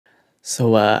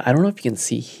So I don't know if you can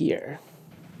see here,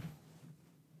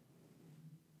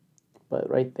 but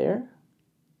right there,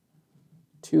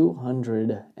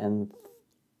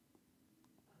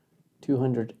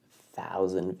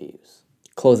 200,000 views.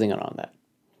 Closing in on that.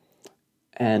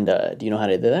 And do you know how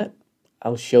to do that?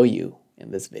 I'll show you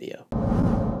in this video.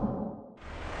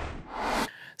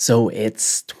 So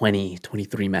it's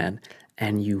 2023, man,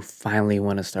 and you finally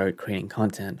want to start creating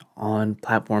content on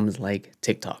platforms like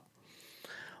TikTok.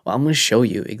 Well, I'm going to show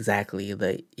you exactly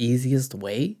the easiest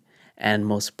way and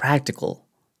most practical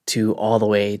to all the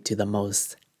way to the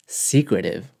most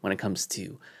secretive when it comes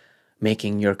to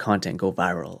making your content go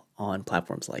viral on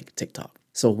platforms like TikTok.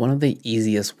 So one of the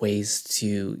easiest ways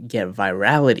to get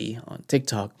virality on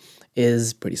TikTok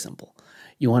is pretty simple.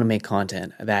 You want to make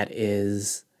content that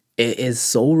is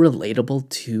so relatable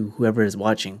to whoever is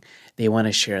watching. They want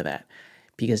to share that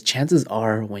because chances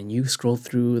are when you scroll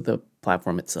through the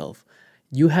platform itself,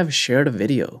 you have shared a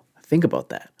video. Think about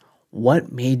that.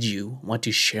 What made you want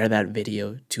to share that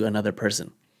video to another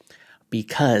person?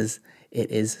 Because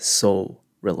it is so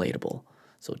relatable.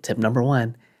 So tip number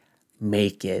one,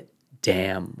 make it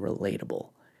damn relatable.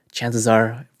 Chances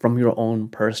are from your own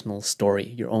personal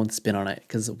story, your own spin on it,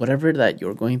 because whatever that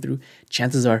you're going through,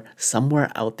 chances are somewhere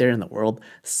out there in the world,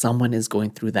 someone is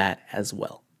going through that as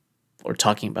well, or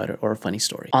talking about it, or a funny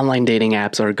story. Online dating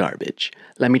apps are garbage.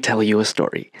 Let me tell you a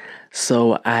story.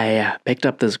 So I picked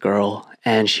up this girl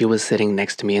and she was sitting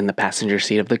next to me in the passenger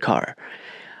seat of the car.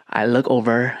 I look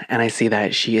over and I see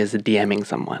that she is DMing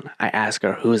someone. I ask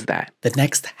her, who is that? The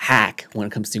next hack when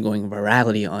it comes to going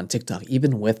virality on TikTok,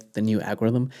 even with the new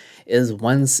algorithm, is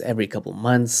once every couple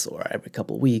months or every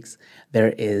couple weeks,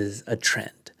 there is a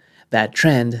trend. That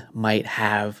trend might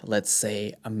have, let's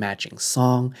say, a matching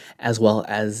song as well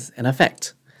as an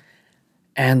effect.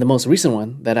 And the most recent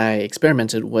one that I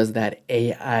experimented was that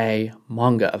AI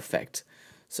manga effect.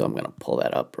 So I'm going to pull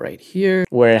that up right here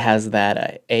where it has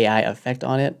that AI effect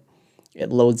on it. It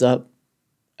loads up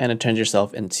and it turns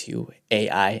yourself into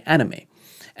AI anime.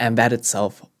 And that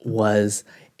itself was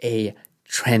a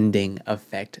trending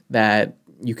effect that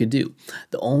you could do.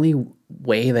 The only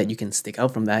way that you can stick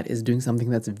out from that is doing something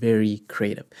that's very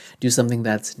creative. Do something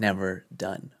that's never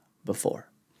done before.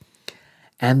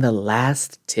 And the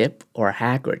last tip or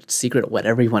hack or secret,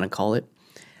 whatever you want to call it,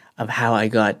 of how I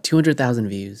got 200,000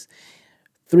 views,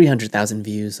 300,000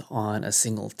 views on a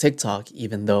single TikTok,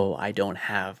 even though I don't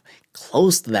have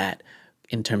close to that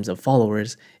in terms of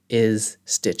followers, is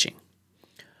stitching.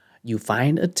 You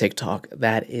find a TikTok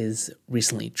that is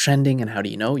recently trending, and how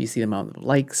do you know? You see the amount of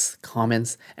likes,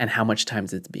 comments, and how much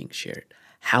times it's being shared.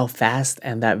 How fast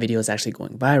and that video is actually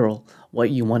going viral. What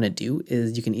you want to do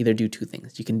is you can either do two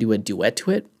things. You can do a duet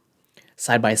to it,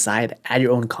 side by side, add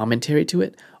your own commentary to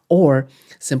it, or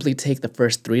simply take the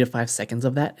first 3 to 5 seconds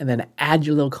of that and then add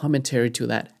your little commentary to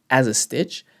that as a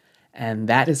stitch. And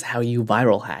that is how you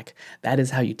viral hack. That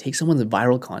is how you take someone's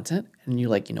viral content and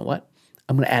you're like, you know what?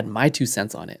 I'm going to add my 2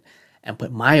 cents on it and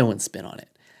put my own spin on it.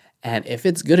 And if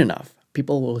it's good enough,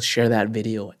 people will share that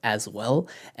video as well.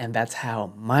 And that's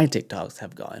how my TikToks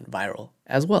have gone viral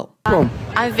as well. I'm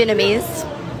Vietnamese.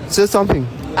 Say something.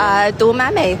 Tú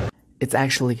má mày. It's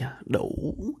actually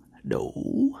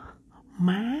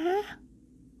my.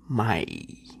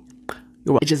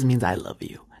 It just means I love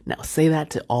you. Now say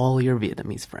that to all your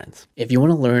Vietnamese friends. If you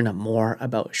want to learn more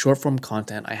about short form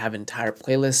content, I have an entire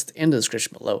playlist in the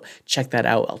description below. Check that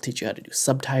out. I'll teach you how to do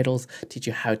subtitles, teach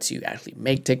you how to actually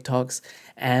make TikToks,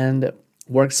 and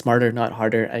work smarter, not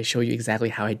harder. I show you exactly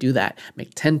how I do that.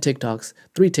 Make 10 TikToks,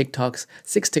 3 TikToks,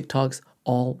 6 TikToks,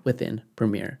 all within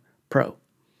Premiere Pro.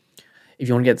 If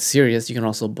you want to get serious, you can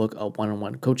also book a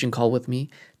one-on-one coaching call with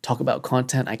me, talk about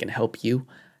content. I can help you,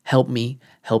 help me,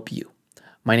 help you.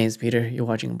 My name is Peter. You're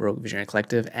watching Broke Visionary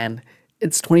Collective, and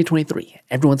it's 2023.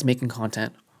 Everyone's making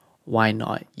content. Why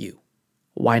not you?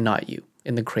 Why not you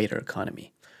in the creator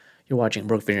economy? You're watching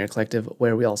Broke Visionary Collective,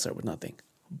 where we all start with nothing,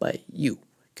 but you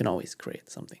can always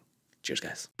create something. Cheers,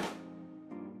 guys.